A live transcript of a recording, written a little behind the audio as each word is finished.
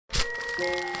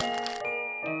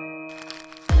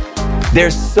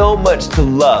There's so much to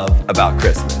love about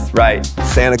Christmas, right?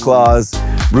 Santa Claus,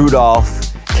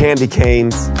 Rudolph, candy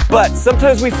canes. But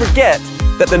sometimes we forget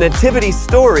that the nativity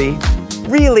story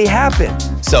really happened.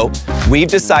 So we've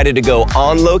decided to go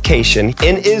on location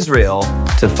in Israel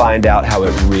to find out how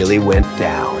it really went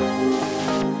down.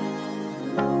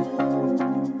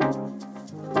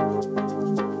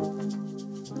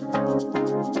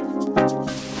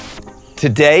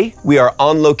 Today, we are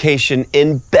on location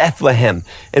in Bethlehem,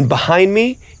 and behind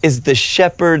me is the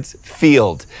shepherd's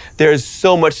field. There is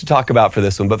so much to talk about for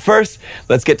this one, but first,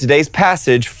 let's get today's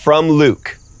passage from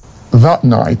Luke. That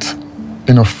night,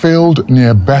 in a field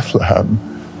near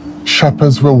Bethlehem,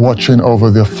 shepherds were watching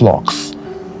over their flocks.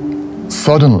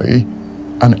 Suddenly,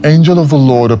 an angel of the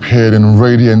Lord appeared in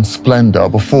radiant splendor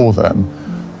before them,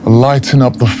 lighting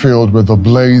up the field with the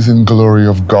blazing glory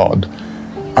of God.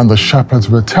 And the shepherds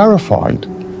were terrified.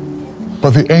 But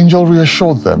the angel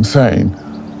reassured them, saying,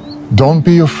 "Don't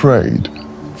be afraid,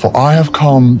 for I have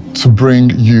come to bring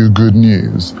you good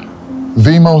news,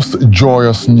 the most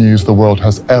joyous news the world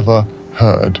has ever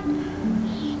heard.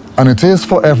 And it is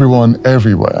for everyone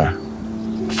everywhere.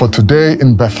 For today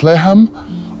in Bethlehem,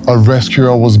 a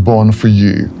rescuer was born for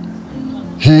you.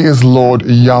 He is Lord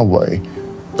Yahweh,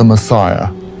 the Messiah.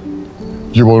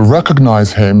 You will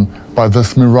recognize him by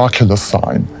this miraculous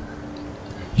sign.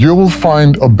 You will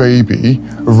find a baby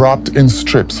wrapped in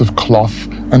strips of cloth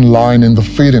and lying in the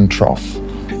feeding trough."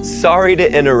 Sorry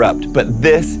to interrupt, but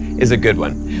this is a good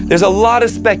one. There's a lot of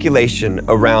speculation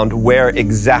around where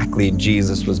exactly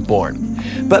Jesus was born.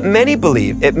 But many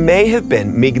believe it may have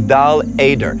been Migdal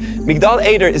Eder. Migdal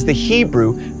Eder is the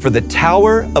Hebrew for the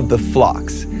Tower of the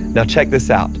Flocks. Now check this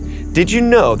out. Did you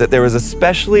know that there was a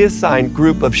specially assigned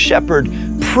group of shepherd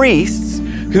priests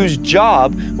whose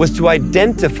job was to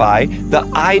identify the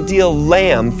ideal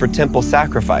lamb for temple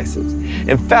sacrifices?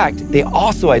 In fact, they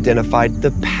also identified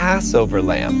the Passover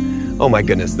lamb. Oh my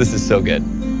goodness, this is so good.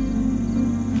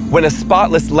 When a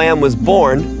spotless lamb was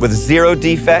born with 0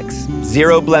 defects,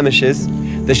 0 blemishes,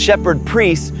 the shepherd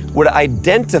priests would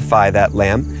identify that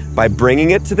lamb by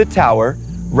bringing it to the tower,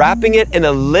 wrapping it in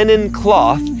a linen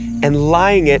cloth, and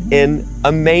lying it in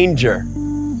a manger.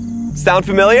 Sound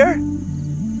familiar?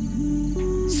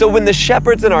 So when the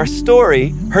shepherds in our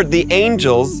story heard the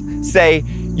angels say,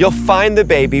 "You'll find the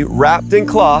baby wrapped in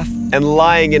cloth and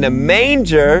lying in a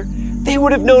manger," they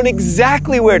would have known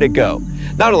exactly where to go.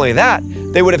 Not only that,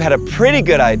 they would have had a pretty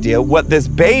good idea what this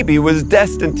baby was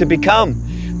destined to become.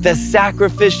 The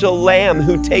sacrificial lamb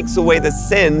who takes away the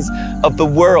sins of the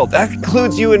world. That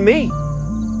includes you and me.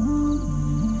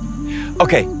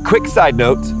 Okay, quick side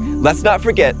note. Let's not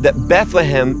forget that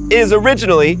Bethlehem is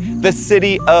originally the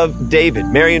city of David,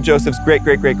 Mary and Joseph's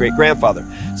great-great-great-great-grandfather.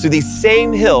 So these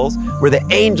same hills where the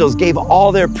angels gave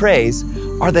all their praise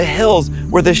are the hills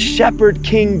where the shepherd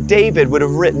King David would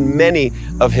have written many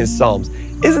of his psalms.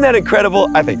 Isn't that incredible?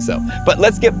 I think so. But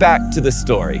let's get back to the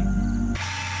story.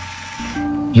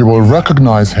 You will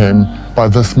recognize him by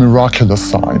this miraculous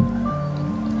sign.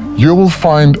 You will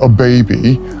find a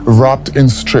baby wrapped in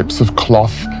strips of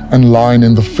cloth and lying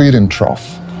in the feeding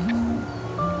trough.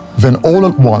 Then all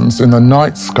at once in the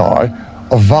night sky,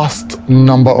 a vast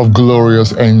number of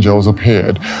glorious angels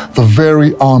appeared, the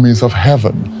very armies of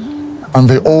heaven. And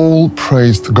they all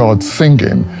praised God,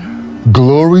 singing,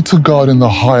 "Glory to God in the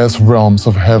highest realms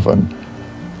of heaven.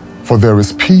 For there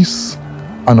is peace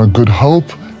and a good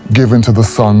hope given to the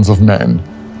sons of men."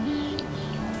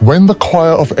 When the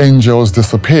choir of angels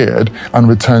disappeared and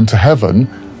returned to heaven,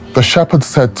 the shepherds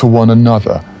said to one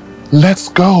another, "Let's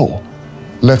go.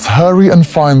 Let's hurry and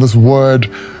find this word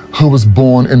who was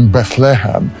born in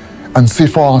Bethlehem and see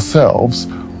for ourselves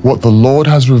what the Lord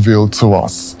has revealed to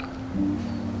us."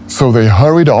 So they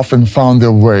hurried off and found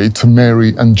their way to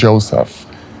Mary and Joseph.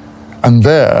 And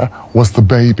there was the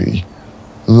baby,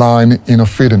 lying in a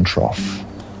feeding trough.